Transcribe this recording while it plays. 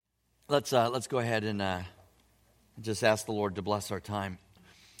Let's go ahead and just ask the Lord to bless our time.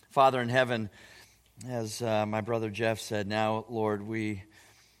 Father in heaven, as my brother Jeff said, now, Lord,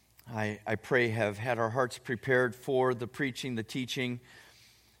 I pray have had our hearts prepared for the preaching, the teaching,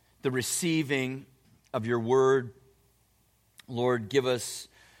 the receiving of your word. Lord, give us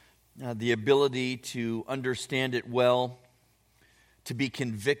the ability to understand it well, to be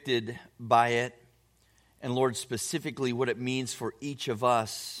convicted by it, and Lord, specifically what it means for each of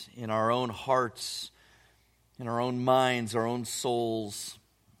us in our own hearts, in our own minds, our own souls.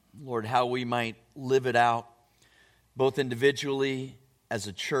 Lord, how we might live it out, both individually, as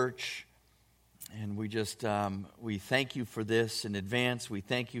a church. And we thank you for this in advance. We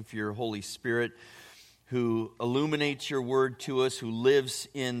thank you for your Holy Spirit who illuminates your word to us, who lives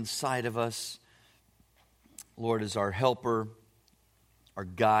inside of us. Lord, is our helper, our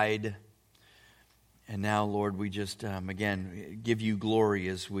guide. And now, Lord, we just, again, give you glory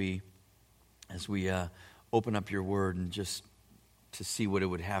as we open up your word and just to see what it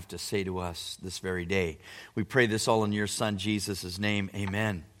would have to say to us this very day. We pray this all in your Son, Jesus' name.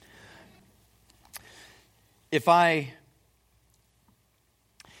 Amen. If I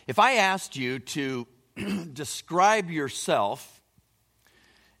asked you to describe yourself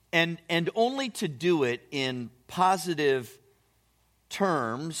and only to do it in positive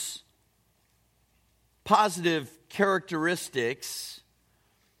terms, positive characteristics,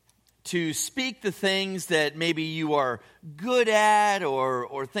 to speak the things that maybe you are good at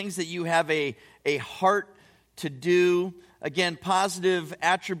or things that you have a heart to do, again, positive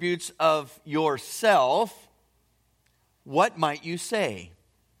attributes of yourself, what might you say?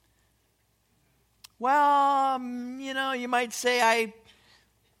 Well, you might say,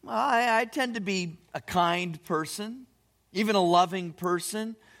 I tend to be a kind person, even a loving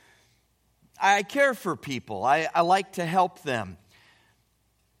person. I care for people. I like to help them.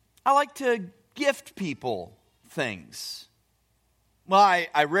 I like to gift people things. Well,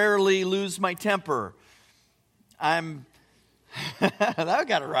 I rarely lose my temper. That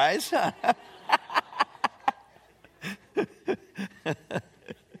got to rise.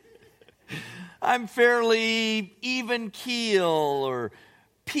 I'm fairly even keel or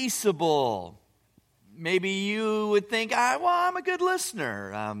peaceable. Maybe you would think, I'm a good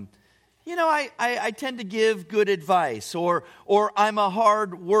listener. I tend to give good advice, or I'm a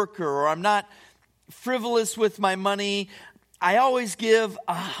hard worker, or I'm not frivolous with my money. I always give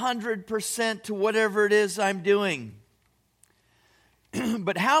 100% to whatever it is I'm doing.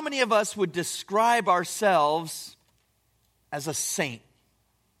 But how many of us would describe ourselves as a saint?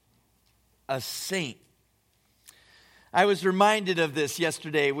 A saint. I was reminded of this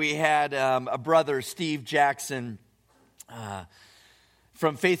yesterday. We had a brother, Steve Jackson,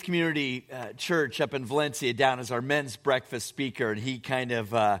 from Faith Community Church up in Valencia down as our men's breakfast speaker, and he kind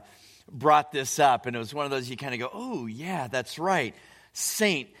of brought this up, and it was one of those you kind of go, oh yeah, that's right,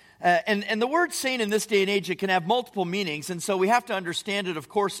 saint. And the word saint in this day and age, it can have multiple meanings, and so we have to understand it, of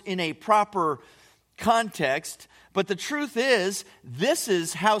course, in a proper context. But the truth is, this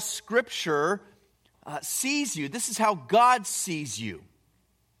is how Scripture sees you. This is how God sees you,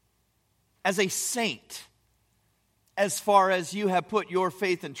 as a saint, as far as you have put your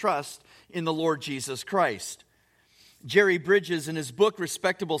faith and trust in the Lord Jesus Christ. Jerry Bridges, in his book,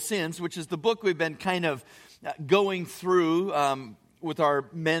 Respectable Sins, which is the book we've been kind of going through with our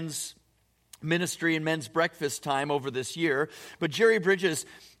men's ministry and men's breakfast time over this year. But Jerry Bridges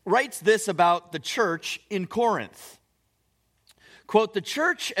writes this about the church in Corinth. Quote, "The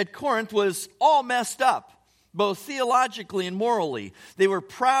church at Corinth was all messed up, both theologically and morally. They were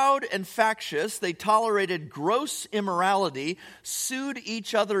proud and factious. They tolerated gross immorality, sued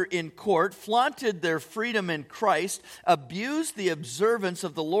each other in court, flaunted their freedom in Christ, abused the observance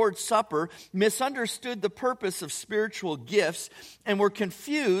of the Lord's Supper, misunderstood the purpose of spiritual gifts, and were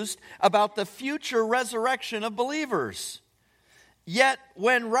confused about the future resurrection of believers. Yet,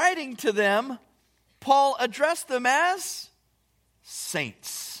 when writing to them, Paul addressed them as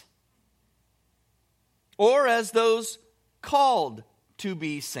saints, or as those called to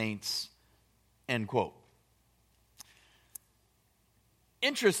be saints," end quote.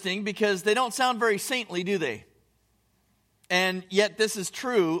 Interesting, because they don't sound very saintly, do they? And yet this is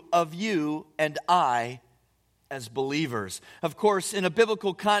true of you and I as believers. Of course, in a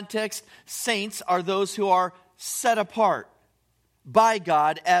biblical context, saints are those who are set apart by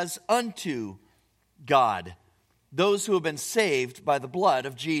God as unto God, those who have been saved by the blood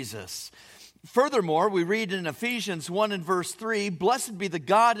of Jesus. Furthermore, we read in Ephesians 1 and verse 3, "Blessed be the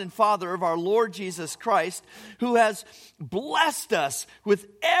God and Father of our Lord Jesus Christ, who has blessed us with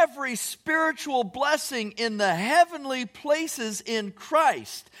every spiritual blessing in the heavenly places in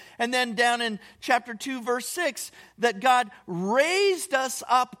Christ." And then down in chapter 2, verse 6, that God raised us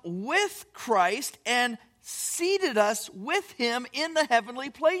up with Christ and seated us with him in the heavenly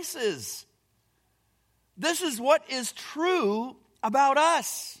places. This is what is true about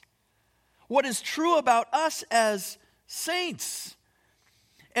us. What is true about us as saints.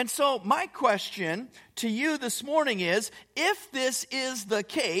 And so my question to you this morning is, if this is the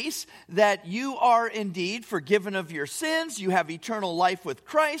case, that you are indeed forgiven of your sins, you have eternal life with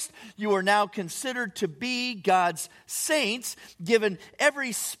Christ, you are now considered to be God's saints, given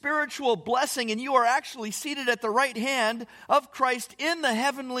every spiritual blessing, and you are actually seated at the right hand of Christ in the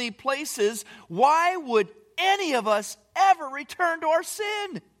heavenly places, why would any of us ever return to our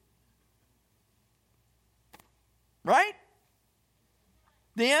sin? Right?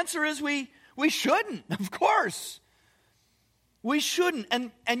 The answer is we shouldn't, of course. We shouldn't.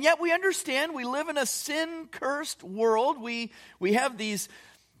 And yet we understand we live in a sin-cursed world. We have these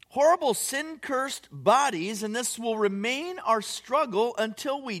horrible sin-cursed bodies, and this will remain our struggle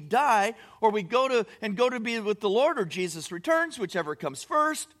until we die, or we go to be with the Lord, or Jesus returns, whichever comes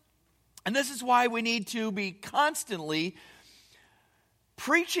first. And this is why we need to be constantly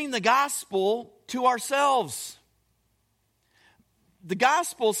preaching the gospel to ourselves. The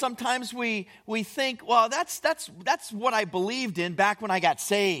gospel, sometimes we think, well, that's what I believed in back when I got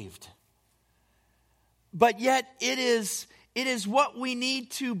saved. But yet it is what we need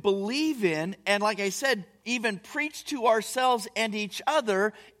to believe in, and like I said, even preach to ourselves and each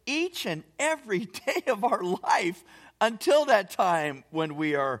other each and every day of our life until that time when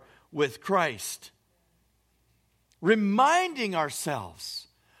we are with Christ. Reminding ourselves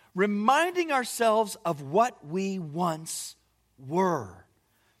of what we once were.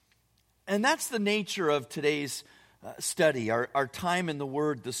 And that's the nature of today's study, our time in the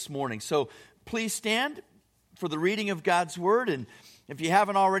Word this morning. So please stand for the reading of God's Word. And if you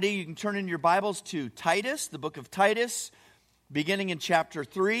haven't already, you can turn in your Bibles to Titus, the book of Titus, beginning in chapter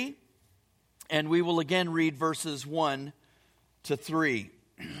 3. And we will again read verses 1 to 3.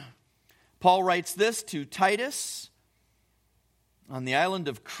 Paul writes this to Titus on the island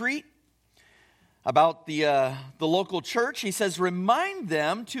of Crete about the local church. He says, "Remind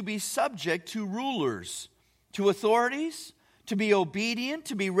them to be subject to rulers, to authorities, to be obedient,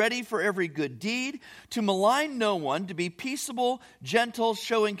 to be ready for every good deed, to malign no one, to be peaceable, gentle,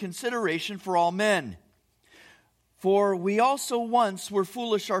 showing consideration for all men. For we also once were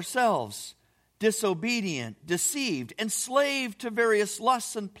foolish ourselves, disobedient, deceived, enslaved to various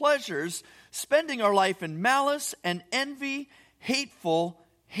lusts and pleasures, spending our life in malice and envy, hateful,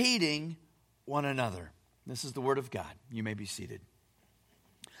 hating one another." This is the word of God. You may be seated.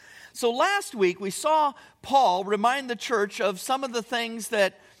 So last week we saw Paul remind the church of some of the things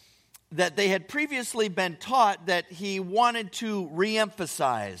that they had previously been taught that he wanted to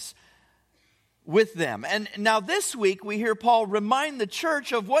reemphasize with them. And now this week we hear Paul remind the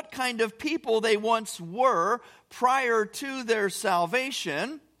church of what kind of people they once were prior to their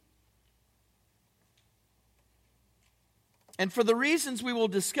salvation. And for the reasons we will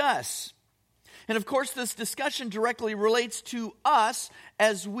discuss. And of course, this discussion directly relates to us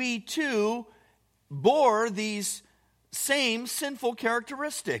as we too bore these same sinful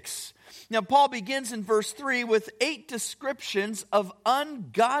characteristics. Now, Paul begins in verse 3 with 8 descriptions of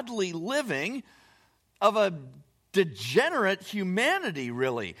ungodly living, of a degenerate humanity,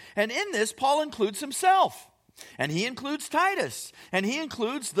 really. And in this, Paul includes himself. And he includes Titus. And he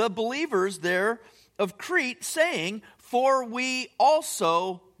includes the believers there of Crete, saying, "For we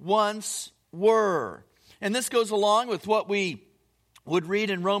also once were." And this goes along with what we would read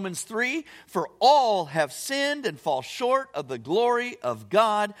in Romans 3, "For all have sinned and fall short of the glory of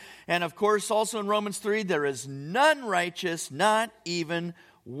God." And of course, also in Romans 3, "There is none righteous, not even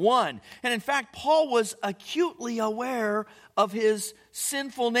one." And in fact, Paul was acutely aware of his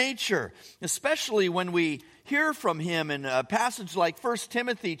sinful nature, especially when we hear from him in a passage like 1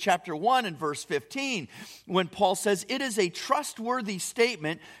 Timothy chapter 1 and verse 15, when Paul says, "It is a trustworthy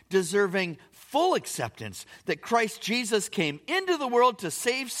statement deserving full acceptance that Christ Jesus came into the world to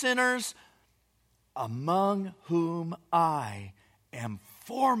save sinners, among whom I am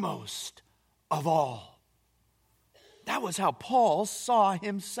foremost of all." That was how Paul saw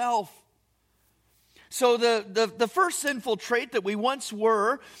himself. So the first sinful trait that we once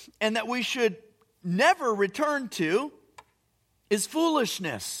were and that we should never return to is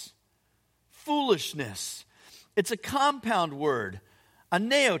foolishness. Foolishness. It's a compound word.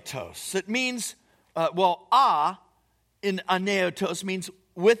 aneotos. It means, in aneotos means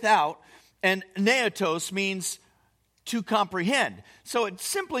without, and neotos means to comprehend. So it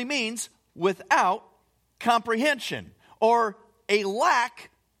simply means without comprehension, or a lack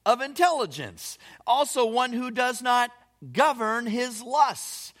of intelligence. Also one who does not govern his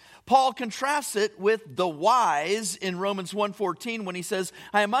lusts. Paul contrasts it with the wise in Romans 1:14 when he says,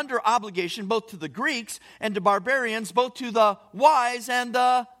 I am under obligation both to the Greeks and to barbarians, both to the wise and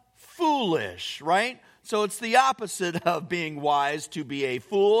the foolish, right? So it's the opposite of being wise to be a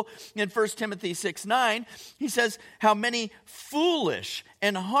fool. In 1 Timothy 6:9, he says, how many foolish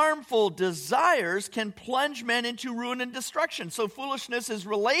and harmful desires can plunge men into ruin and destruction. So foolishness is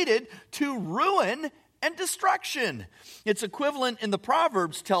related to ruin and destruction. Its equivalent in the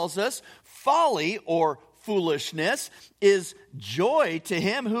Proverbs tells us folly or foolishness is joy to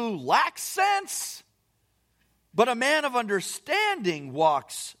him who lacks sense. But a man of understanding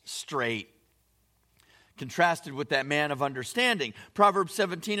walks straight. Contrasted with that man of understanding. Proverbs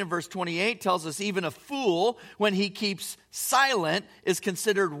 17 and verse 28 tells us even a fool, when he keeps silent, is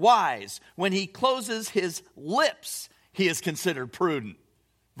considered wise. When he closes his lips, he is considered prudent.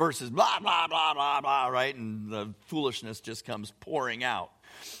 Versus blah, blah, blah, blah, blah, right? And the foolishness just comes pouring out.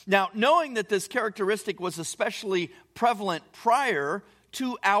 Now, knowing that this characteristic was especially prevalent prior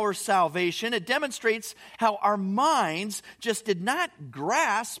to our salvation, it demonstrates how our minds just did not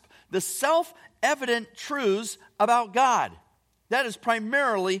grasp the self-evident truths about God. That is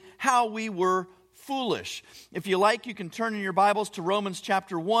primarily how we were foolish. If you like, you can turn in your Bibles to Romans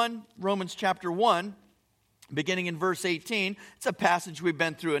chapter 1. Romans chapter 1. Beginning in verse 18, it's a passage we've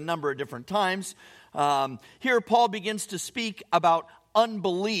been through a number of different times. Here Paul begins to speak about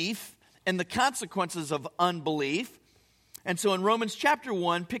unbelief and the consequences of unbelief. And so in Romans chapter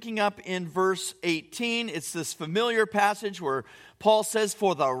 1, picking up in verse 18, it's this familiar passage where Paul says,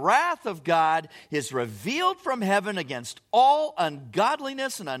 for the wrath of God is revealed from heaven against all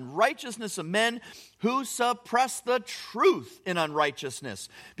ungodliness and unrighteousness of men who suppress the truth in unrighteousness,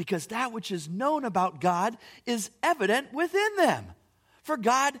 because that which is known about God is evident within them. For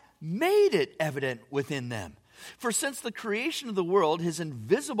God made it evident within them. For since the creation of the world, his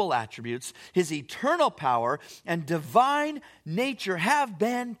invisible attributes, his eternal power, and divine nature have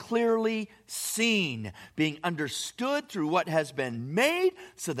been clearly seen, being understood through what has been made,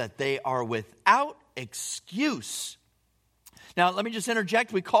 so that they are without excuse. Now, let me just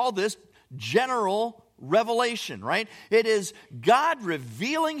interject. We call this general revelation, right? It is God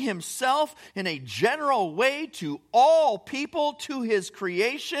revealing himself in a general way to all people, to his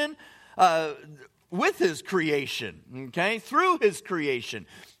creation, with his creation, okay? Through his creation.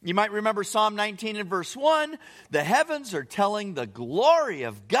 You might remember Psalm 19 and verse 1. The heavens are telling the glory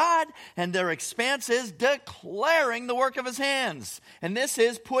of God, and their expanse is declaring the work of his hands. And this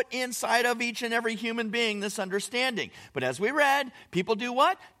is put inside of each and every human being, this understanding. But as we read, people do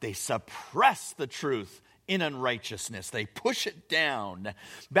what? They suppress the truth in unrighteousness. They push it down.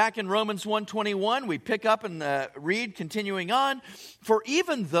 Back in Romans 1:21, we pick up and read, continuing on, for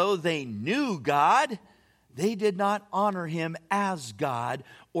even though they knew God, they did not honor him as God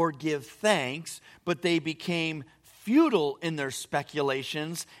or give thanks, but they became futile in their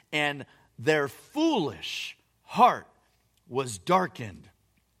speculations, and their foolish heart was darkened.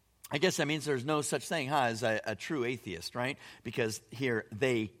 I guess that means there's no such thing, as a true atheist, right? Because here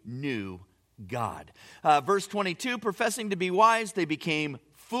they knew God. Verse 22, professing to be wise, they became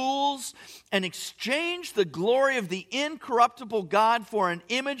fools and exchanged the glory of the incorruptible God for an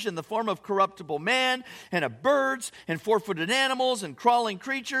image in the form of corruptible man and of birds and four-footed animals and crawling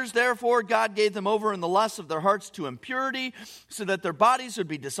creatures. Therefore, God gave them over in the lusts of their hearts to impurity, so that their bodies would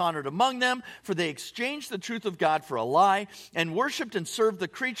be dishonored among them. For they exchanged the truth of God for a lie and worshipped and served the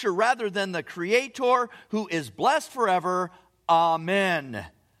creature rather than the Creator, who is blessed forever. Amen.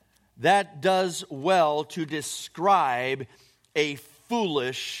 That does well to describe a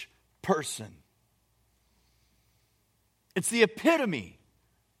foolish person. It's the epitome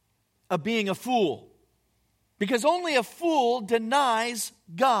of being a fool. Because only a fool denies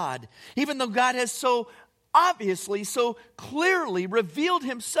God. Even though God has so obviously, so clearly revealed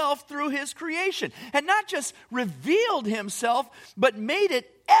himself through his creation. And not just revealed himself, but made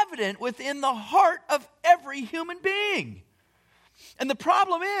it evident within the heart of every human being. And the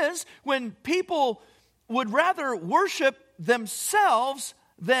problem is, when people would rather worship themselves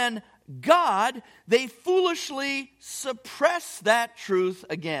than God, they foolishly suppress that truth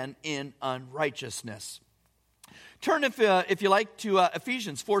again in unrighteousness. Turn, if you like, to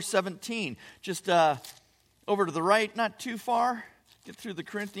Ephesians 4:17. Just over to the right, not too far. Get through the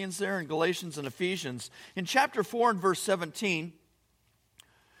Corinthians there, and Galatians and Ephesians. In chapter 4 and verse 17,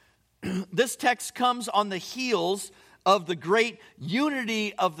 This text comes on the heels of the great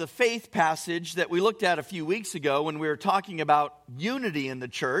unity of the faith passage that we looked at a few weeks ago when we were talking about unity in the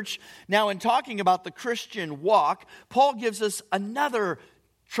church. Now, in talking about the Christian walk, Paul gives us another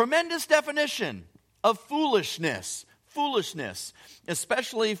tremendous definition of foolishness. Foolishness,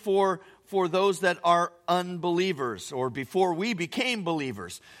 especially for those that are unbelievers, or before we became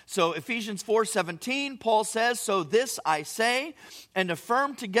believers. So Ephesians 4:17, Paul says, "So this I say, and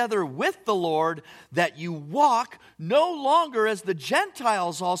affirm together with the Lord, that you walk no longer as the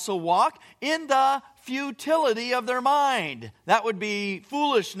Gentiles also walk, in the futility of their mind." That would be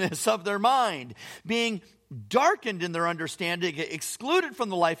foolishness of their mind, being darkened in their understanding, excluded from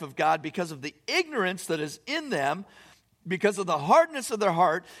the life of God because of the ignorance that is in them, because of the hardness of their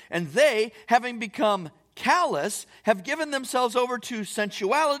heart, and they, having become callous, have given themselves over to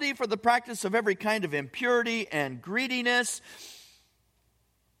sensuality for the practice of every kind of impurity and greediness.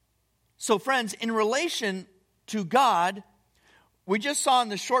 So friends, in relation to God, we just saw in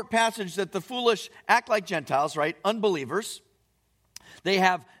the short passage that the foolish act like Gentiles, right? Unbelievers. They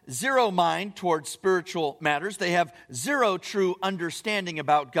have zero mind towards spiritual matters. They have zero true understanding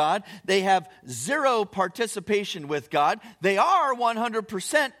about God. They have zero participation with God. They are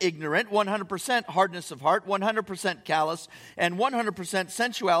 100% ignorant, 100% hardness of heart, 100% callous, and 100%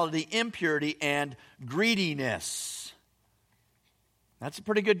 sensuality, impurity, and greediness. That's a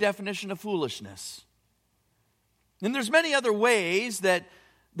pretty good definition of foolishness. And there's many other ways that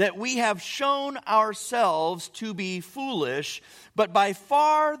we have shown ourselves to be foolish, but by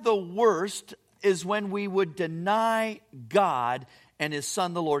far the worst is when we would deny God and His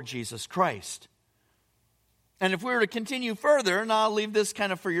Son, the Lord Jesus Christ. And if we were to continue further, and I'll leave this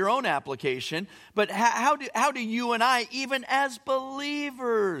kind of for your own application, but how do you and I, even as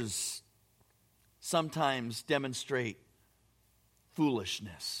believers, sometimes demonstrate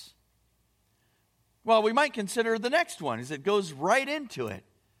foolishness? Well, we might consider the next one, as it goes right into it.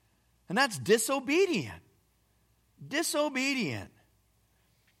 And that's disobedient. Disobedient.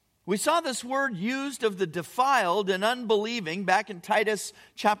 We saw this word used of the defiled and unbelieving back in Titus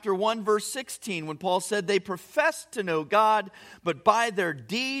chapter 1, verse 16, when Paul said they profess to know God, but by their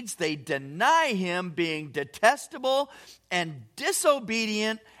deeds they deny Him, being detestable and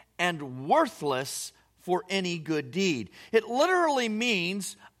disobedient and worthless for any good deed. It literally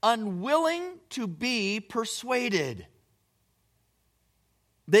means unwilling to be persuaded.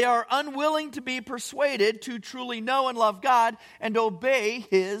 They are unwilling to be persuaded to truly know and love God and obey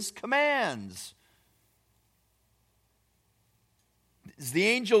His commands. As the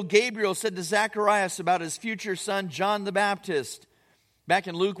angel Gabriel said to Zacharias about his future son, John the Baptist, back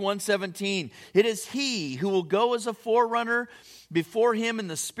in Luke 1:17, "It is he who will go as a forerunner before him in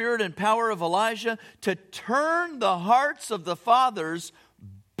the spirit and power of Elijah, to turn the hearts of the fathers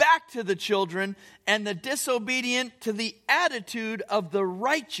back to the children, and the disobedient to the attitude of the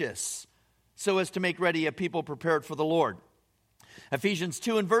righteous, so as to make ready a people prepared for the Lord." Ephesians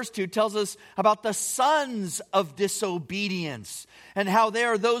 2 and verse 2 tells us about the sons of disobedience, and how they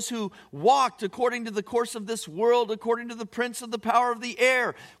are those who walked according to the course of this world, according to the prince of the power of the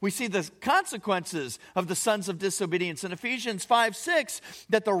air. We see the consequences of the sons of disobedience in Ephesians 5:6,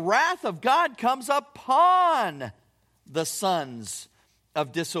 that the wrath of God comes upon the sons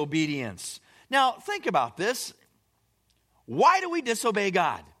of disobedience. Now, think about this. Why do we disobey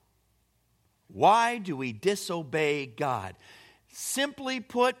God? Why do we disobey God? Simply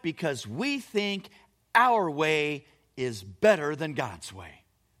put, because we think our way is better than God's way.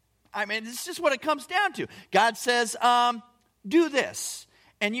 I mean, it's just what it comes down to. God says, do this.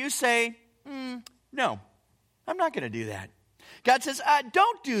 And you say, no, I'm not going to do that. God says,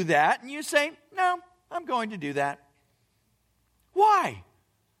 don't do that. And you say, no, I'm going to do that. Why?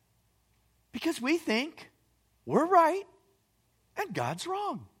 Because we think we're right and God's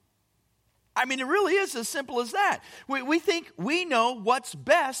wrong. I mean, it really is as simple as that. We think we know what's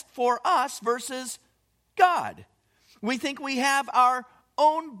best for us versus God. We think we have our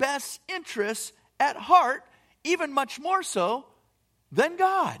own best interests at heart, even much more so than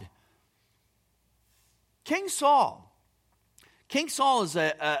God. King Saul is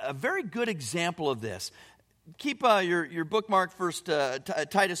a very good example of this. Keep your bookmark first,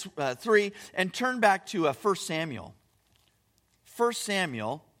 Titus 3, and turn back to 1 Samuel. 1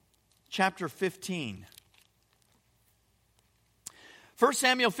 Samuel chapter 15. 1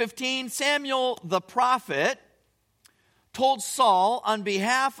 Samuel 15, Samuel the prophet told Saul on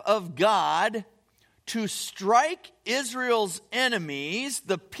behalf of God to strike Israel's enemies,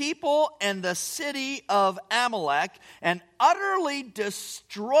 the people and the city of Amalek, and utterly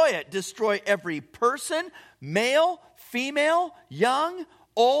destroy it. Destroy every person, male, female, young,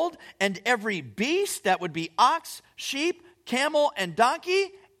 old, and every beast, that would be ox, sheep, camel, and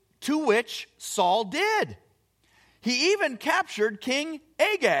donkey, to which Saul did. He even captured King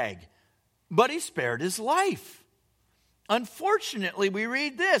Agag, but he spared his life. Unfortunately, we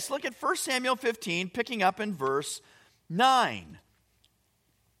read this. Look at 1 Samuel 15, picking up in verse 9.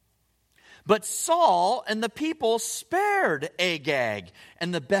 But Saul and the people spared Agag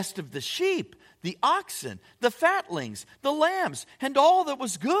and the best of the sheep, the oxen, the fatlings, the lambs, and all that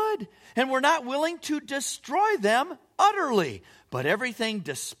was good, and were not willing to destroy them utterly. But everything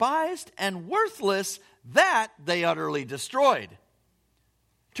despised and worthless, that they utterly destroyed.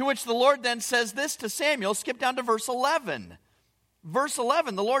 To which the Lord then says this to Samuel. Skip down to verse 11. Verse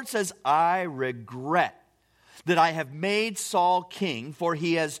 11, the Lord says, I regret that I have made Saul king, for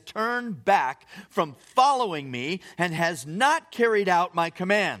he has turned back from following me and has not carried out my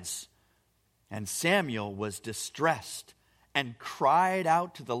commands. And Samuel was distressed and cried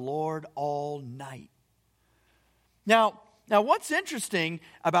out to the Lord all night. Now what's interesting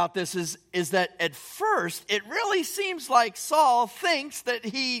about this is that at first it really seems like Saul thinks that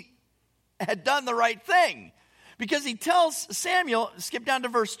he had done the right thing. Because he tells Samuel, skip down to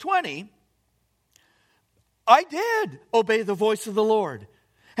verse 20, I did obey the voice of the Lord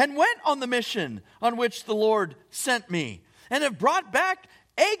and went on the mission on which the Lord sent me, and have brought back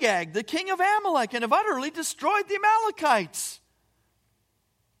Agag, the king of Amalek, and have utterly destroyed the Amalekites.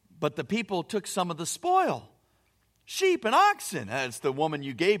 But the people took some of the spoil, sheep and oxen. That's the woman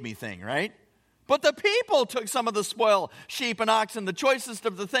you gave me thing, right? But the people took some of the spoil, sheep and oxen, the choicest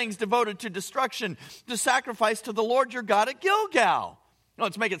of the things devoted to destruction, to sacrifice to the Lord your God at Gilgal.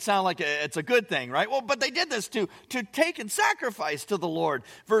 Let's make it sound like it's a good thing, right? Well, but they did this to take and sacrifice to the Lord.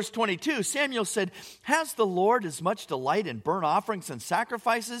 Verse 22, Samuel said, has the Lord as much delight in burnt offerings and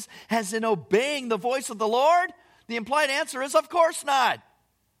sacrifices as in obeying the voice of the Lord? The implied answer is, of course not.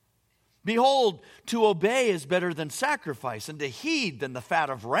 Behold, to obey is better than sacrifice, and to heed than the fat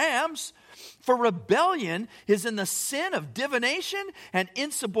of rams. For rebellion is in the sin of divination, and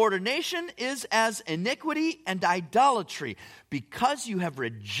insubordination is as iniquity and idolatry. Because you have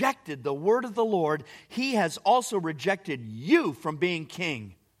rejected the word of the Lord, he has also rejected you from being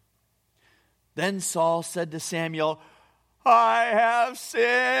king. Then Saul said to Samuel, I have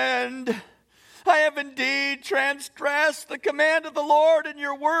sinned. I have indeed transgressed the command of the Lord in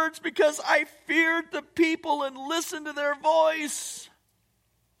your words, because I feared the people and listened to their voice.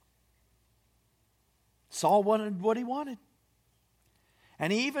 Saul wanted what he wanted.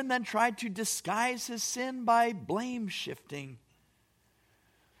 And he even then tried to disguise his sin by blame shifting.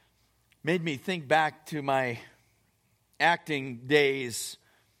 Made me think back to my acting days.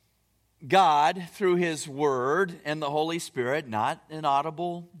 God, through his word and the Holy Spirit, not an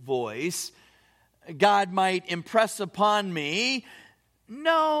audible voice, God might impress upon me,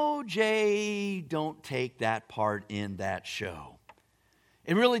 no, Jay, don't take that part in that show.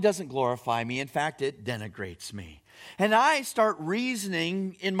 It really doesn't glorify me. In fact, it denigrates me. And I start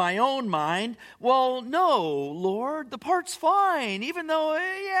reasoning in my own mind, well, no, Lord, the part's fine. Even though,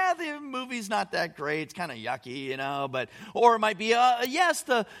 the movie's not that great. It's kind of yucky, or it might be, yes,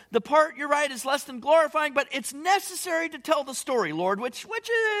 the part, you're right, is less than glorifying, but it's necessary to tell the story, Lord, which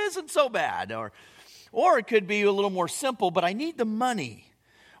isn't so bad. Or it could be a little more simple, but I need the money.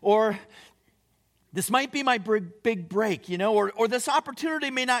 Or this might be my big break, or this opportunity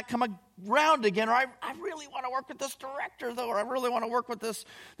may not come around again, or I really want to work with this director, though, or I really want to work with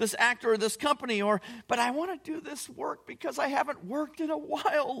this actor or this company, but I want to do this work because I haven't worked in a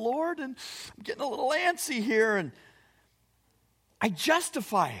while, Lord, and I'm getting a little antsy here, and I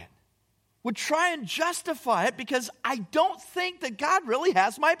justify it. Would try and justify it because I don't think that God really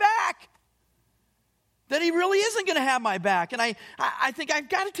has my back. That he really isn't going to have my back. And I think I've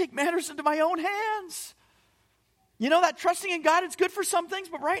got to take matters into my own hands. That trusting in God is good for some things,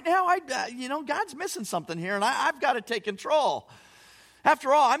 but right now, God's missing something here, and I've got to take control.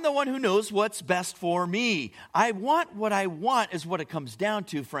 After all, I'm the one who knows what's best for me. I want what I want is what it comes down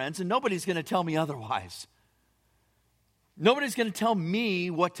to, friends, and nobody's going to tell me otherwise. Nobody's going to tell me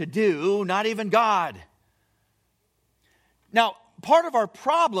what to do, not even God. Now, part of our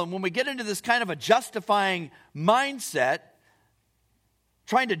problem when we get into this kind of a justifying mindset,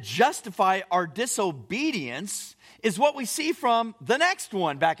 trying to justify our disobedience, is what we see from the next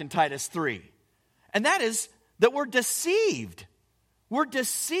one back in Titus 3. And that is that we're deceived. We're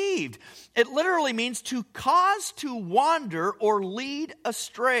deceived. It literally means to cause to wander or lead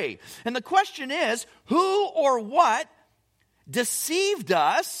astray. And the question is, who or what deceived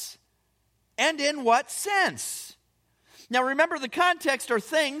us, and in what sense? Now remember, the context are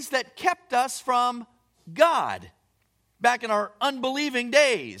things that kept us from God. back in our unbelieving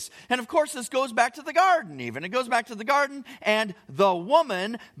days. And of course, this goes back to the garden even. It goes back to the garden, and the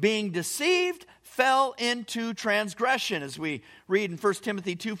woman, being deceived, fell into transgression, as we read in 1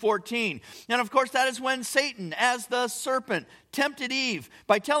 Timothy 2:14. And of course, that is when Satan, as the serpent, tempted Eve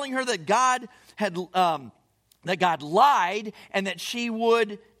by telling her that God lied and that she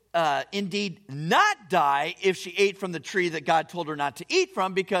would indeed not die if she ate from the tree that God told her not to eat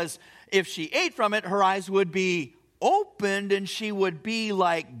from, because if she ate from it, her eyes would be opened and she would be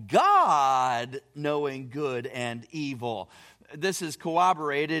like God, knowing good and evil. This is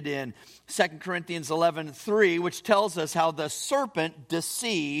corroborated in 2 Corinthians 11:3, which tells us how the serpent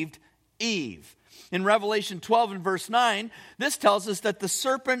deceived Eve. In Revelation 12 and verse 9, this tells us that the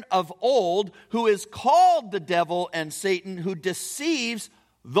serpent of old, who is called the devil and Satan, who deceives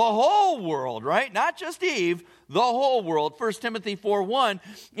the whole world, right? Not just Eve, the whole world. 1 Timothy 4:1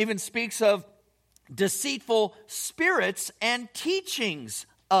 even speaks of deceitful spirits and teachings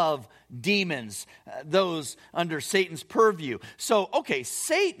of demons, those under Satan's purview. So, okay,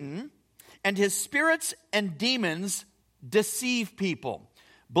 Satan and his spirits and demons deceive people,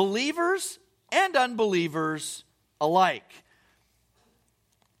 believers and unbelievers alike.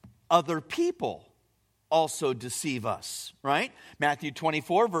 Other people also deceive us, right? Matthew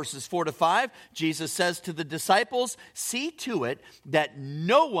 24, verses 4-5, Jesus says to the disciples, "See to it that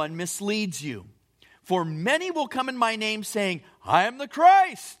no one misleads you. For many will come in my name saying, 'I am the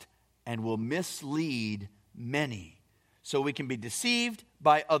Christ,' and will mislead many." So we can be deceived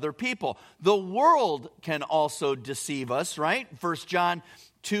by other people. The world can also deceive us, right? 1 John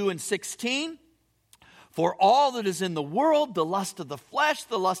 2 and 16. "For all that is in the world, the lust of the flesh,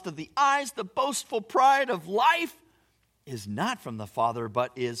 the lust of the eyes, the boastful pride of life, is not from the Father,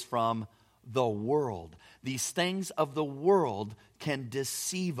 but is from the world." These things of the world can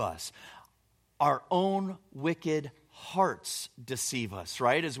deceive us. Our own wicked hearts deceive us,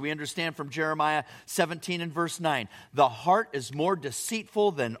 right? As we understand from Jeremiah 17 and verse 9, "The heart is more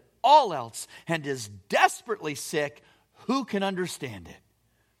deceitful than all else and is desperately sick. Who can understand it?"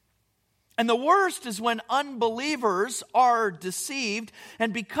 And the worst is when unbelievers are deceived,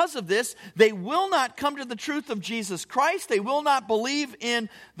 and because of this, they will not come to the truth of Jesus Christ, they will not believe in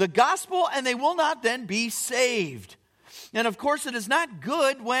the gospel, and they will not then be saved. And of course, it is not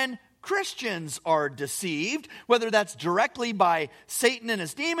good when Christians are deceived, whether that's directly by Satan and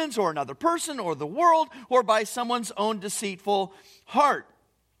his demons, or another person, or the world, or by someone's own deceitful heart.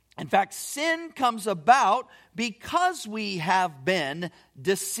 In fact, sin comes about because we have been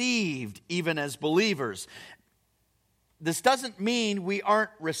deceived, even as believers. This doesn't mean we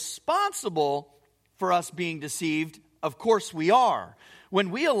aren't responsible for us being deceived. Of course we are. When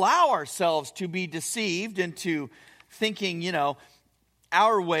we allow ourselves to be deceived into thinking,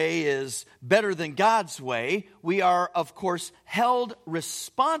 our way is better than God's way, we are, of course, held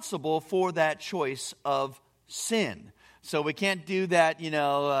responsible for that choice of sin. So we can't do that,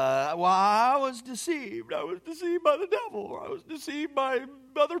 well, I was deceived. I was deceived by the devil, or I was deceived by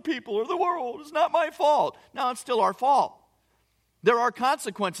other people or the world. It's not my fault. No, it's still our fault. There are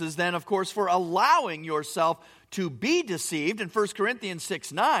consequences then, of course, for allowing yourself to be deceived. In 1 Corinthians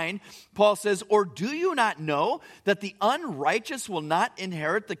 6:9, Paul says, "Or do you not know that the unrighteous will not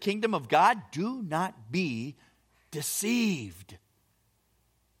inherit the kingdom of God? Do not be deceived."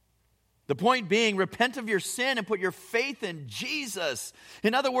 The point being, repent of your sin and put your faith in Jesus.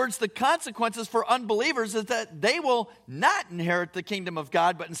 In other words, the consequences for unbelievers is that they will not inherit the kingdom of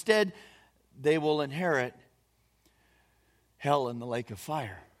God, but instead they will inherit hell and the lake of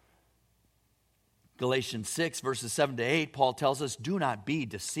fire. Galatians 6, verses 7-8, Paul tells us, "Do not be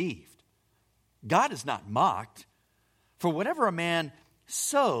deceived. God is not mocked. For whatever a man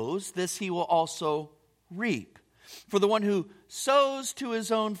sows, this he will also reap. For the one who sows to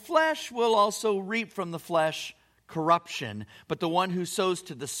his own flesh will also reap from the flesh corruption. But the one who sows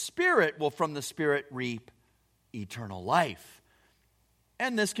to the Spirit will from the Spirit reap eternal life."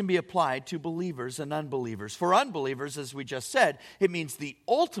 And this can be applied to believers and unbelievers. For unbelievers, as we just said, it means the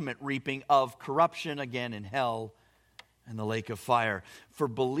ultimate reaping of corruption, again in hell and the lake of fire. For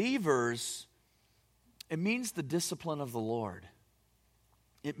believers, it means the discipline of the Lord.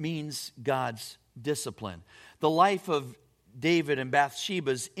 It means God's discipline. The life of David and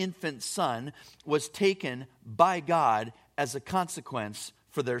Bathsheba's infant son was taken by God as a consequence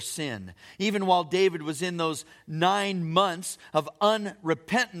for their sin. Even while David was in those 9 months of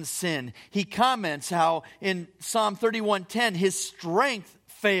unrepentant sin, he comments how in Psalm 31:10, his strength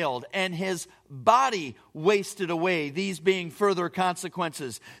failed and his body wasted away, these being further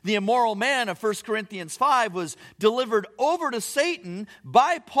consequences. The immoral man of 1 Corinthians 5 was delivered over to Satan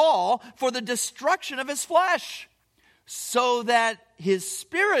by Paul for the destruction of his flesh. so that his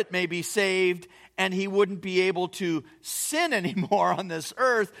spirit may be saved and he wouldn't be able to sin anymore on this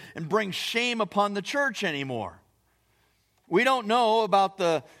earth and bring shame upon the church anymore. We don't know about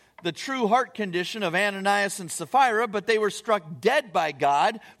the true heart condition of Ananias and Sapphira, but they were struck dead by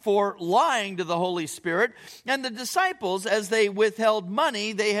God for lying to the Holy Spirit. And the disciples, as they withheld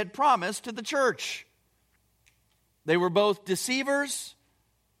money they had promised to the church. They were both deceivers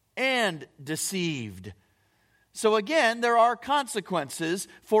and deceived. So again, there are consequences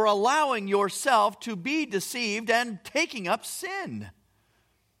for allowing yourself to be deceived and taking up sin.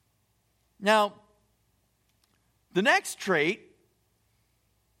 Now, the next trait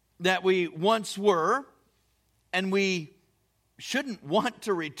that we once were, and we shouldn't want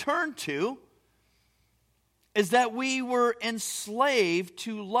to return to, is that we were enslaved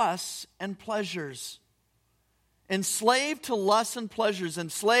to lusts and pleasures. Enslaved to lusts and pleasures.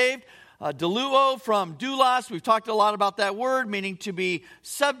 Enslaved, deluo from doulos. We've talked a lot about that word, meaning to be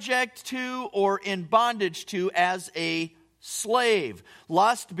subject to or in bondage to as a slave.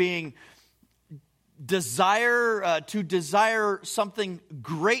 Lust being to desire something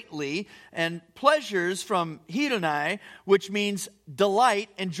greatly, and pleasures from hedonai, which means delight,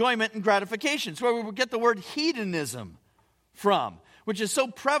 enjoyment, and gratification. It's where we get the word hedonism from, which is so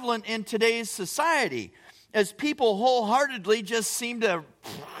prevalent in today's society, as people wholeheartedly just seem to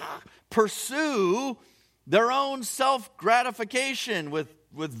pursue their own self-gratification with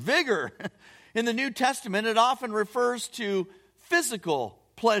vigor. In the New Testament, it often refers to physical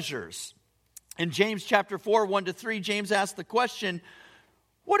pleasures. In James chapter 4, 1-3, James asked the question,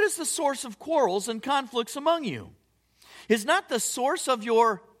 "What is the source of quarrels and conflicts among you? Is not the source of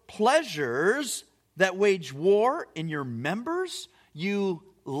your pleasures that wage war in your members? You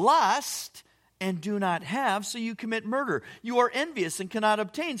lust and do not have, so you commit murder. You are envious and cannot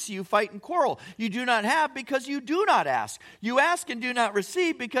obtain, so you fight and quarrel. You do not have because you do not ask. You ask and do not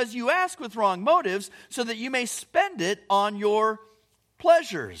receive because you ask with wrong motives, so that you may spend it on your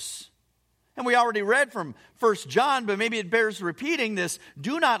pleasures." And we already read from 1 John, but maybe it bears repeating this.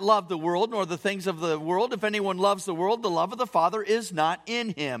 "Do not love the world, nor the things of the world. If anyone loves the world, the love of the Father is not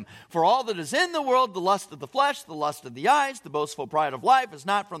in him. For all that is in the world, the lust of the flesh, the lust of the eyes, the boastful pride of life, is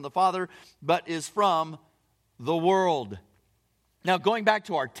not from the Father, but is from the world." Now, going back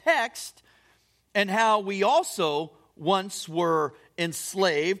to our text, and how we also once were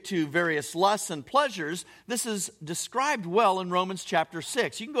enslaved to various lusts and pleasures, this is described well in Romans chapter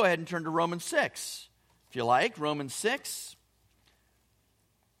 6. You can go ahead and turn to Romans 6, if you like. Romans 6,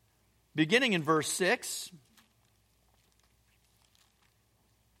 beginning in verse 6.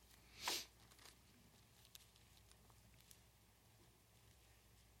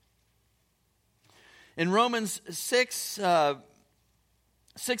 In Romans 6,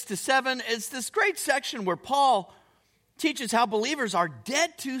 6-7, it's this great section where Paul teaches how believers are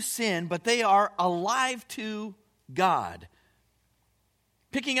dead to sin, but they are alive to God.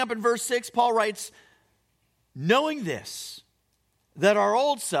 Picking up in verse 6, Paul writes, "Knowing this, that our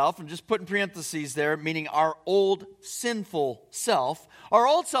old self," and just put in parentheses there, meaning our old sinful self, "our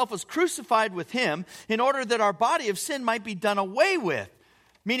old self was crucified with him in order that our body of sin might be done away with."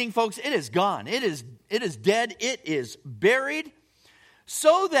 Meaning, folks, it is gone. It is dead. It is buried.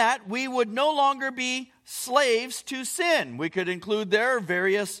 So that we would no longer be slaves to sin. We could include there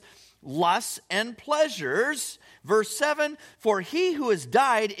various lusts and pleasures. Verse 7, "For he who has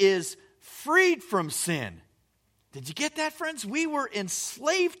died is freed from sin." Did you get that, friends? We were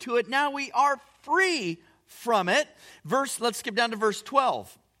enslaved to it. Now we are free from it. Let's skip down to verse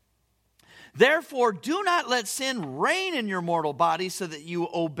 12. "Therefore, do not let sin reign in your mortal body so that you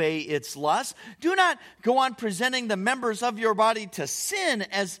obey its lust. Do not go on presenting the members of your body to sin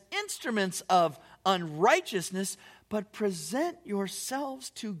as instruments of unrighteousness, but present yourselves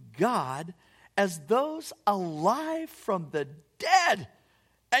to God as those alive from the dead,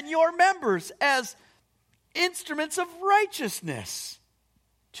 and your members as instruments of righteousness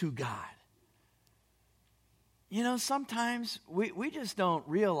to God." You know, sometimes we just don't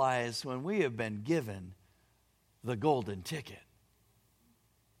realize when we have been given the golden ticket.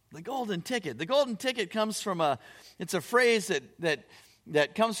 The golden ticket. The golden ticket comes from it's a phrase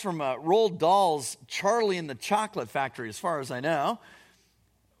that comes from Roald Dahl's Charlie and the Chocolate Factory, as far as I know,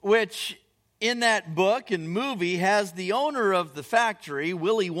 which in that book and movie has the owner of the factory,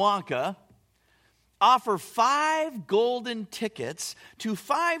 Willy Wonka, offer 5 golden tickets to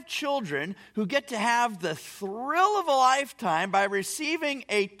 5 children who get to have the thrill of a lifetime by receiving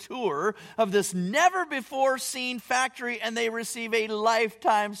a tour of this never-before-seen factory, and they receive a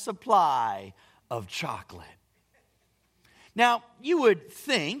lifetime supply of chocolate. Now, you would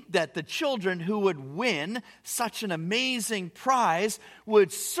think that the children who would win such an amazing prize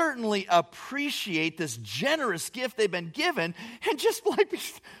would certainly appreciate this generous gift they've been given and just be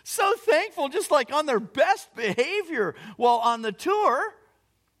so thankful, just on their best behavior while on the tour.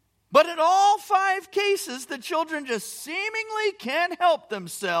 But in all 5 cases, the children just seemingly can't help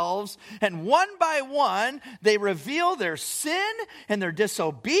themselves. And one by one, they reveal their sin and their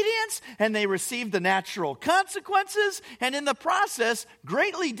disobedience, and they receive the natural consequences, and in the process,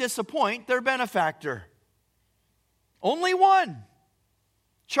 greatly disappoint their benefactor. Only one,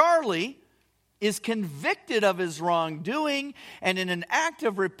 Charlie, is convicted of his wrongdoing, and in an act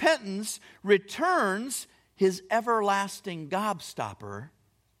of repentance, returns his everlasting gobstopper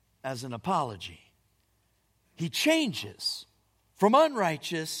as an apology. He changes from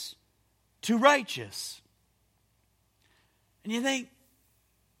unrighteous to righteous. And you think,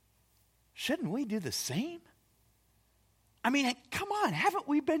 shouldn't we do the same? I mean, come on, haven't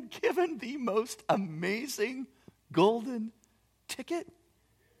we been given the most amazing golden ticket?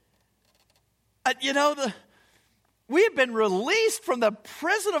 We have been released from the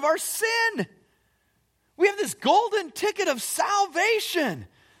prison of our sin. We have this golden ticket of salvation.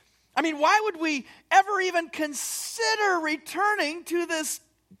 I mean, why would we ever even consider returning to this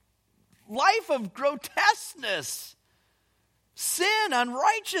life of grotesqueness, sin,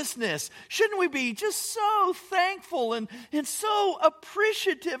 unrighteousness? Shouldn't we be just so thankful and so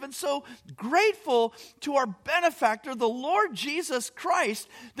appreciative and so grateful to our benefactor, the Lord Jesus Christ,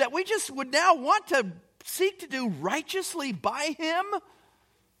 that we just would now want to seek to do righteously by him?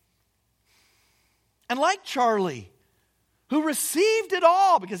 And like Charlie, who received it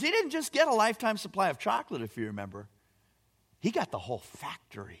all, because he didn't just get a lifetime supply of chocolate, if you remember. He got the whole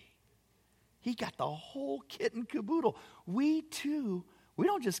factory. He got the whole kit and caboodle. We too, we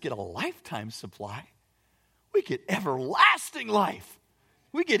don't just get a lifetime supply. We get everlasting life.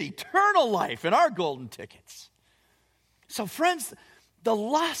 We get eternal life in our golden tickets. So friends, the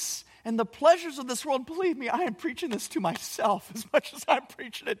lusts and the pleasures of this world, believe me, I am preaching this to myself as much as I'm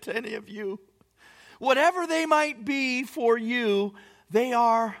preaching it to any of you. Whatever they might be for you, they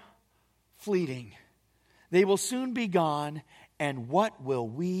are fleeting. They will soon be gone, and what will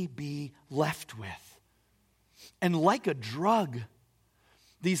we be left with? And like a drug,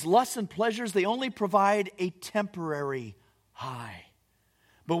 these lusts and pleasures, they only provide a temporary high.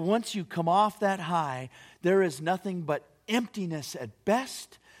 But once you come off that high, there is nothing but emptiness at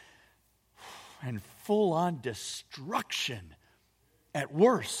best and full-on destruction at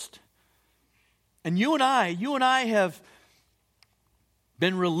worst. And you and I have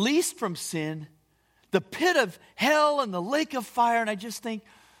been released from sin, the pit of hell and the lake of fire, and I just think,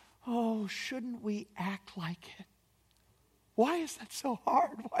 oh, shouldn't we act like it? Why is that so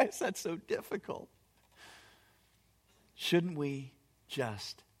hard? Why is that so difficult? Shouldn't we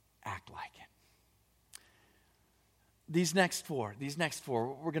just act like it? These next four,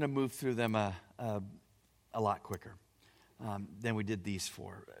 we're going to move through them a lot quicker than we did these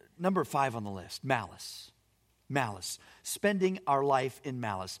 4. Number 5 on the list, malice. Malice. Spending our life in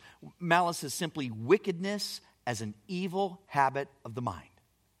malice. Malice is simply wickedness as an evil habit of the mind.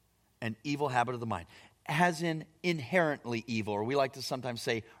 An evil habit of the mind. As in inherently evil, or we like to sometimes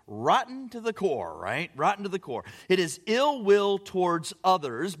say rotten to the core, right? Rotten to the core. It is ill will towards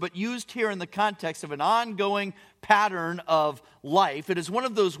others, but used here in the context of an ongoing pattern of life. It is one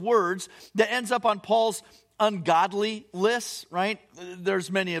of those words that ends up on Paul's ungodly lists, right? There's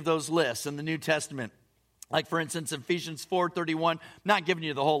many of those lists in the New Testament. Like, for instance, Ephesians 4:31, not giving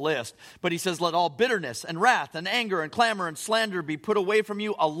you the whole list, but he says, let all bitterness and wrath and anger and clamor and slander be put away from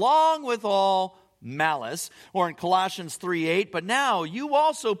you, along with all malice. Or in Colossians 3:8, but now you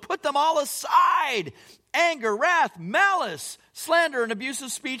also put them all aside. Anger, wrath, malice, slander, and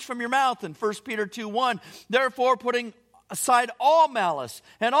abusive speech from your mouth. In 1 Peter 2:1, therefore putting aside all malice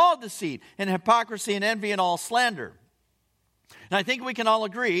and all deceit and hypocrisy and envy and all slander. And I think we can all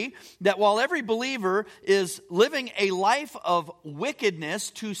agree that while every believer is living a life of wickedness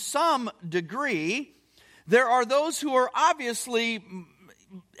to some degree, there are those who are obviously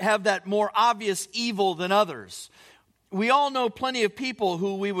have that more obvious evil than others. We all know plenty of people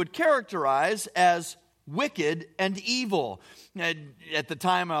who we would characterize as wicked and evil. At the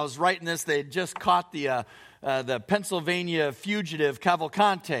time I was writing this, they had just caught the Pennsylvania fugitive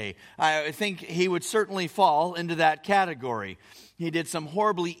Cavalcante. I think he would certainly fall into that category. He did some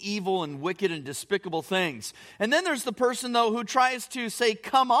horribly evil and wicked and despicable things. And then there's the person, though, who tries to, say,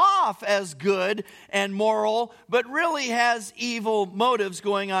 come off as good and moral, but really has evil motives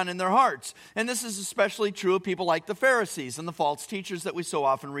going on in their hearts. And this is especially true of people like the Pharisees and the false teachers that we so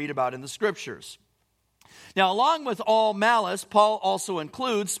often read about in the Scriptures. Now, along with all malice, Paul also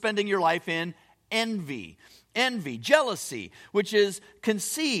includes spending your life in envy. Envy, jealousy, which is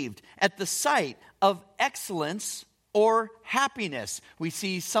conceived at the sight of excellence or happiness. We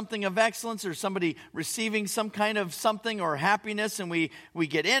see something of excellence or somebody receiving some kind of something or happiness, and we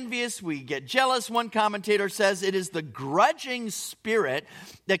get envious, we get jealous. One commentator says it is the grudging spirit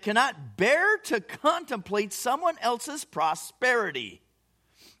that cannot bear to contemplate someone else's prosperity,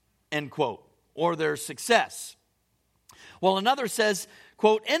 end quote, or their success. While another says,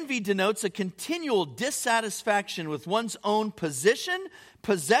 quote, envy denotes a continual dissatisfaction with one's own position,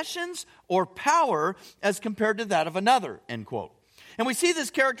 possessions, or power as compared to that of another, end quote. And we see this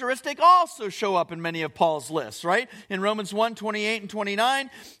characteristic also show up in many of Paul's lists, right? In Romans 1, 28 and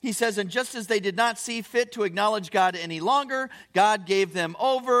 29, he says, and just as they did not see fit to acknowledge God any longer, God gave them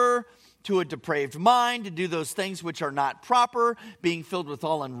over to a depraved mind to do those things which are not proper, being filled with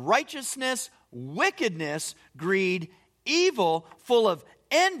all unrighteousness, wickedness, greed, evil, full of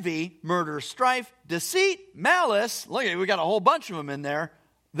envy, murder, strife, deceit, malice. Look, we got a whole bunch of them in there.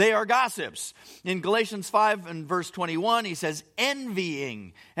 They are gossips. In Galatians 5 and verse 21, he says,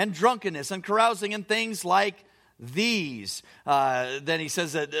 envying and drunkenness and carousing and things like these. Then he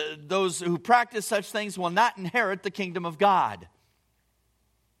says that those who practice such things will not inherit the kingdom of God.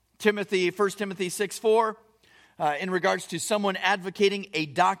 1 Timothy 6:4. In regards to someone advocating a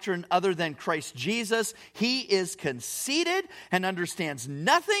doctrine other than Christ Jesus, he is conceited and understands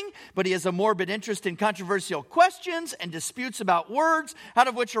nothing, but he has a morbid interest in controversial questions and disputes about words, out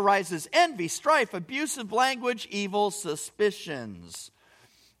of which arises envy, strife, abusive language, evil suspicions.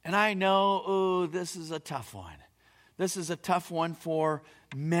 And I know, this is a tough one. This is a tough one for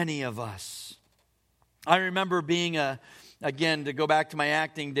many of us. I remember being again, to go back to my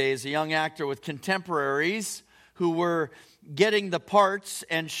acting days, a young actor with contemporaries who were getting the parts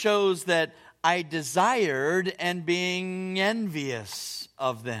and shows that I desired and being envious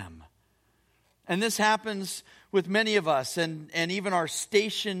of them. And this happens with many of us and even our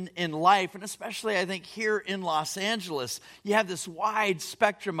station in life, and especially I think here in Los Angeles, you have this wide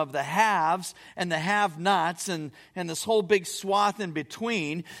spectrum of the haves and the have-nots and this whole big swath in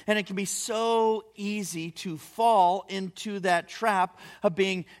between, and it can be so easy to fall into that trap of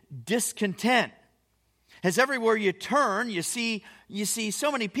being discontent. As everywhere you turn, you see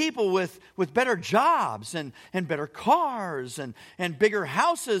so many people with better jobs and better cars and bigger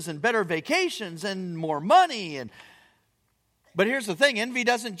houses and better vacations and more money. But here's the thing, envy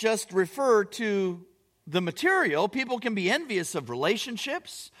doesn't just refer to the material. People can be envious of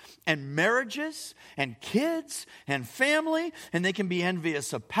relationships and marriages and kids and family, and they can be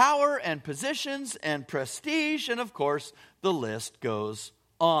envious of power and positions and prestige, and of course, the list goes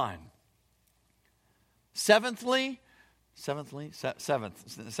on. Seventhly, I don't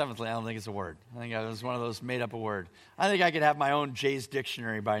think it's a word. I think it was one of those made up a word. I think I could have my own Jay's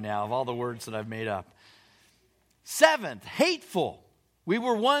dictionary by now of all the words that I've made up. Seventh, hateful. We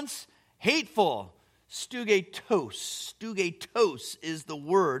were once hateful. Stugetos is the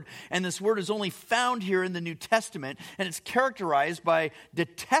word, and this word is only found here in the New Testament, and it's characterized by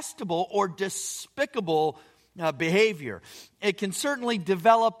detestable or despicable behavior. It can certainly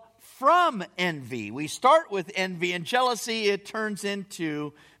develop from envy. We start with envy and jealousy. It turns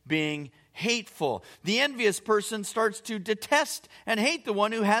into being hateful. The envious person starts to detest and hate the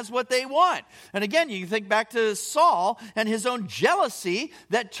one who has what they want. And again, you can think back to Saul and his own jealousy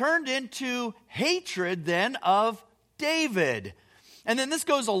that turned into hatred then of David. And then this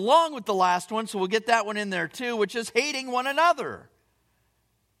goes along with the last one, so we'll get that one in there too, which is hating one another.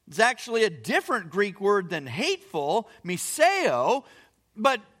 It's actually a different Greek word than hateful, miseo,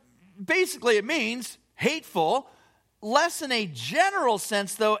 but basically it means hateful, less in a general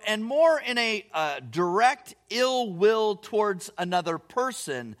sense though, and more in a direct ill will towards another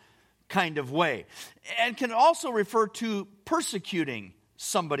person kind of way. And can also refer to persecuting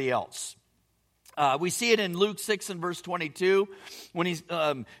somebody else. We see it in Luke 6 and verse 22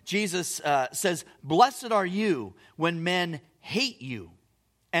 when Jesus says, "Blessed are you when men hate you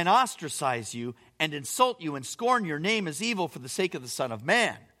and ostracize you and insult you and scorn your name as evil for the sake of the Son of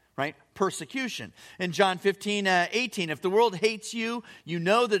Man." Right? Persecution. In John 15:18, if the world hates you, you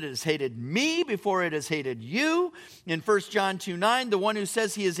know that it has hated me before it has hated you. In 1 John 2:9, the one who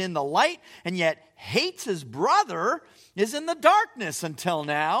says he is in the light and yet hates his brother is in the darkness until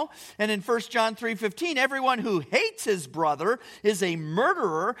now. And in 1 John 3:15, everyone who hates his brother is a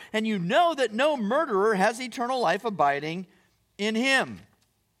murderer, and you know that no murderer has eternal life abiding in him.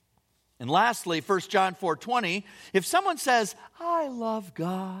 And lastly, 1 John 4:20, if someone says, I love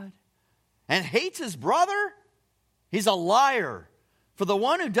God, and hates his brother, he's a liar. For the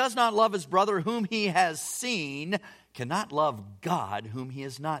one who does not love his brother whom he has seen cannot love God whom he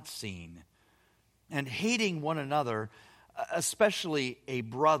has not seen. And hating one another, especially a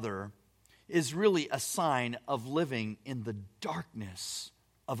brother, is really a sign of living in the darkness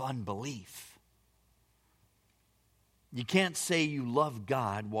of unbelief. You can't say you love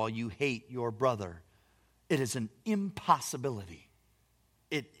God while you hate your brother. It is an impossibility.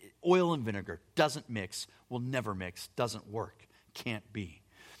 Oil and vinegar doesn't mix, will never mix, doesn't work, can't be.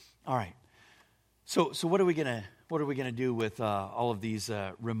 All right. So what are we gonna do with all of these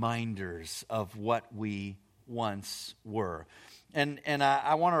reminders of what we once were? And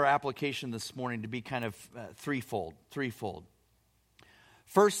I want our application this morning to be kind of threefold.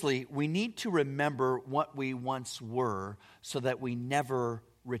 Firstly, we need to remember what we once were so that we never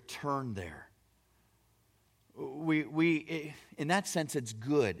return there. We in that sense, it's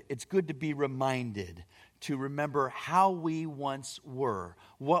good. It's good to be reminded, to remember how we once were,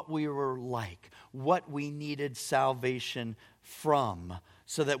 what we were like, what we needed salvation from,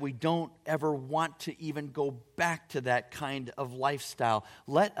 so that we don't ever want to even go back to that kind of lifestyle.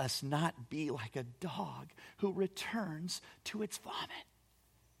 Let us not be like a dog who returns to its vomit.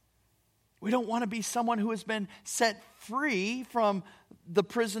 We don't want to be someone who has been set free from the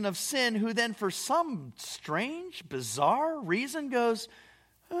prison of sin, who then for some strange, bizarre reason goes,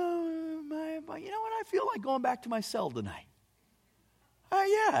 you know what, I feel like going back to my cell tonight.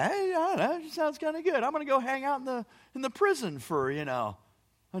 I don't know, it sounds kind of good. I'm going to go hang out in the prison for, a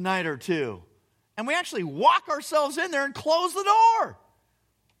night or two. And we actually walk ourselves in there and close the door.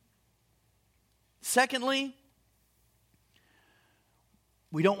 Secondly,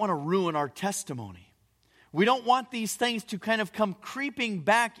 we don't want to ruin our testimony. We don't want these things to kind of come creeping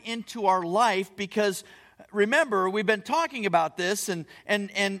back into our life, because remember, we've been talking about this and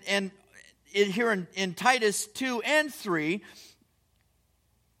here in Titus 2 and 3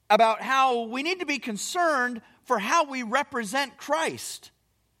 about how we need to be concerned for how we represent Christ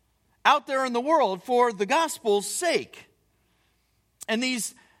out there in the world for the gospel's sake. And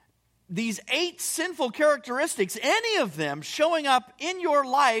these 8 sinful characteristics, any of them showing up in your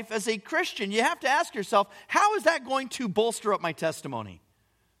life as a Christian, you have to ask yourself, how is that going to bolster up my testimony?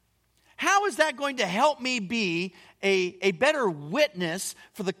 How is that going to help me be a better witness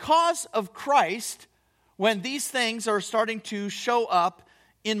for the cause of Christ when these things are starting to show up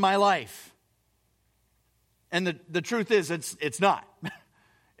in my life? And the truth is, it's not.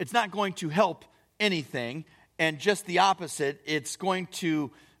 It's not going to help anything, and just the opposite. It's going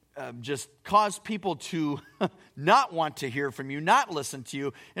to just cause people to not want to hear from you, not listen to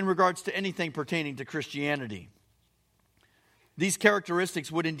you in regards to anything pertaining to Christianity. These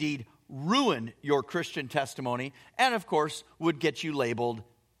characteristics would indeed ruin your Christian testimony and, of course, would get you labeled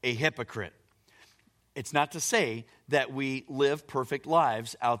a hypocrite. It's not to say that we live perfect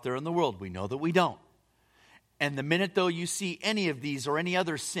lives out there in the world. We know that we don't. And the minute, though, you see any of these or any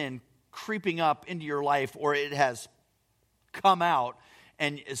other sin creeping up into your life, or it has come out,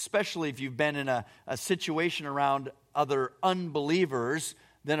 and especially if you've been in a situation around other unbelievers,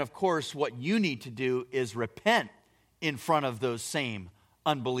 then of course what you need to do is repent in front of those same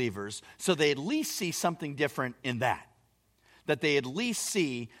unbelievers, so they at least see something different in that. That they at least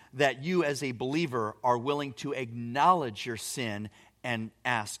see that you as a believer are willing to acknowledge your sin and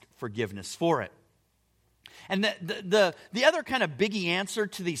ask forgiveness for it. And the other kind of biggie answer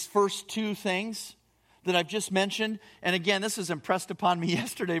to these first 2 things that I've just mentioned, and again, this was impressed upon me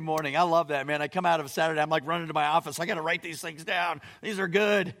yesterday morning. I love that, man. I come out of Saturday, I'm like running to my office. I got to write these things down. These are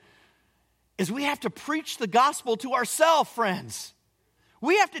good. Is we have to preach the gospel to ourselves, friends.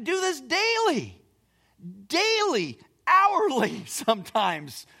 We have to do this daily, hourly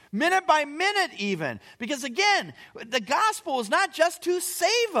sometimes, minute by minute even. Because again, the gospel is not just to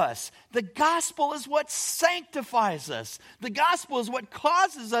save us. The gospel is what sanctifies us. The gospel is what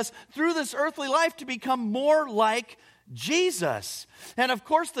causes us through this earthly life to become more like Jesus. And of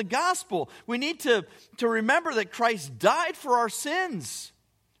course, the gospel, we need to remember that Christ died for our sins.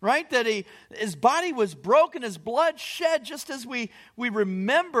 Right? That his body was broken, his blood shed, just as we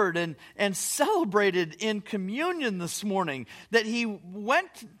remembered and celebrated in communion this morning. That he went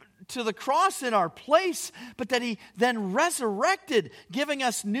to the cross in our place, but that he then resurrected, giving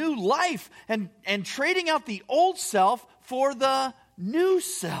us new life and trading out the old self for the new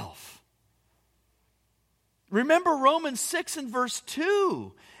self. Remember Romans 6 and verse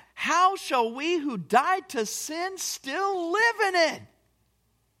 2. How shall we who died to sin still live in it?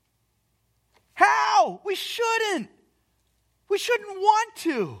 How? We shouldn't. We shouldn't want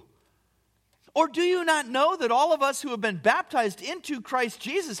to. Or do you not know that all of us who have been baptized into Christ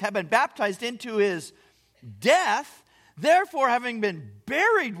Jesus have been baptized into his death? Therefore, having been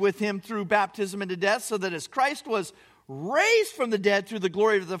buried with him through baptism into death, so that as Christ was raised from the dead through the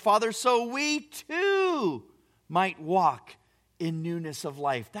glory of the Father, so we too might walk in newness of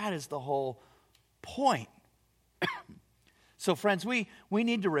life. That is the whole point. So friends, we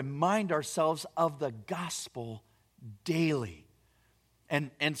need to remind ourselves of the gospel daily.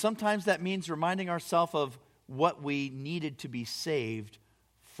 And sometimes that means reminding ourselves of what we needed to be saved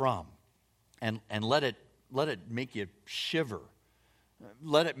from. And let it make you shiver.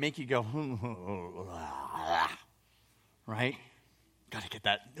 Let it make you go, right? Got to get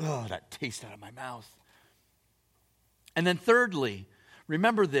that taste out of my mouth. And then thirdly,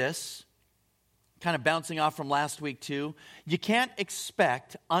 remember this, kind of bouncing off from last week too, you can't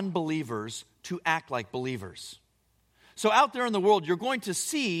expect unbelievers to act like believers. So out there in the world, you're going to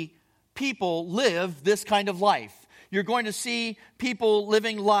see people live this kind of life. You're going to see people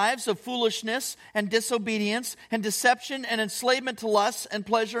living lives of foolishness and disobedience and deception and enslavement to lust and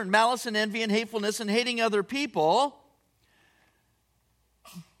pleasure and malice and envy and hatefulness and hating other people.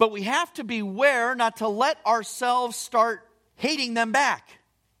 But we have to beware not to let ourselves start hating them back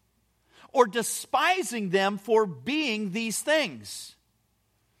or despising them for being these things.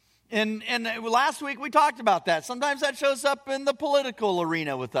 And last week we talked about that. Sometimes that shows up in the political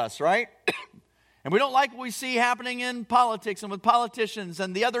arena with us, right? And we don't like what we see happening in politics and with politicians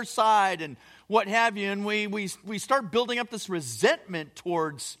and the other side and what have you. And we start building up this resentment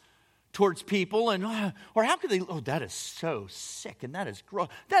towards people. And or how could they, that is so sick and that is gross.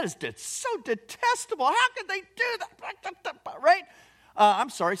 That is so detestable. How could they do that? Right? I'm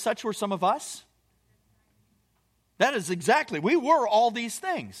sorry, such were some of us. That is exactly, we were all these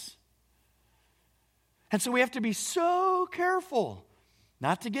things. And so we have to be so careful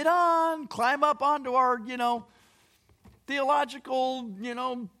not to get climb up onto our, theological,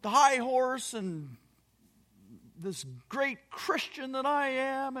 high horse and this great Christian that I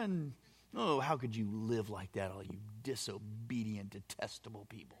am. And, how could you live like that, all you disobedient, detestable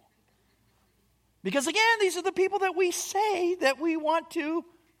people? Because again, these are the people that we say that we want to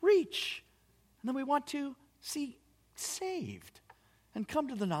reach. And then we want to see saved and come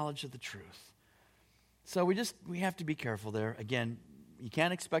to the knowledge of the truth. So we have to be careful there. Again, you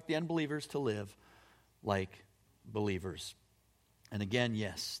can't expect the unbelievers to live like believers. And again,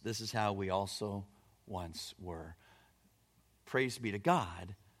 yes, this is how we also once were. Praise be to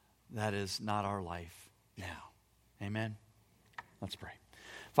God, that is not our life now. Amen? Let's pray.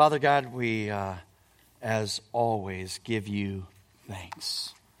 Father God, we, as always, give you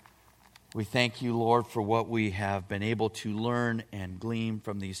thanks. We thank you, Lord, for what we have been able to learn and glean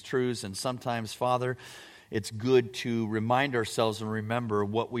from these truths. And sometimes, Father, it's good to remind ourselves and remember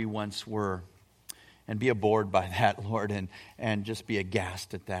what we once were and be abhorred by that, Lord, and just be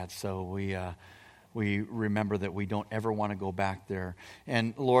aghast at that. So we remember that we don't ever want to go back there.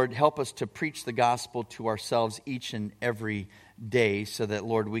 And Lord, help us to preach the gospel to ourselves each and every day so that,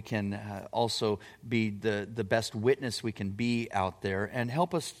 Lord, we can also be the best witness we can be out there. And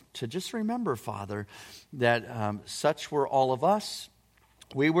help us to just remember, Father, that such were all of us.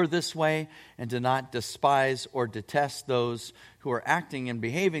 We were this way, and to not despise or detest those who are acting and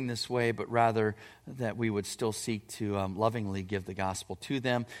behaving this way, but rather that we would still seek to lovingly give the gospel to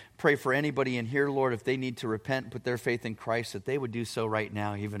them. Pray for anybody in here, Lord, if they need to repent and put their faith in Christ, that they would do so right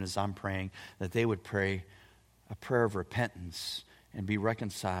now, even as I'm praying, that they would pray a prayer of repentance and be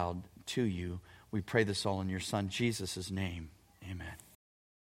reconciled to you. We pray this all in your Son, Jesus' name. Amen.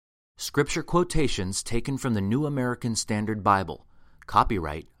 Scripture quotations taken from the New American Standard Bible.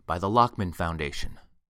 Copyright by the Lockman Foundation.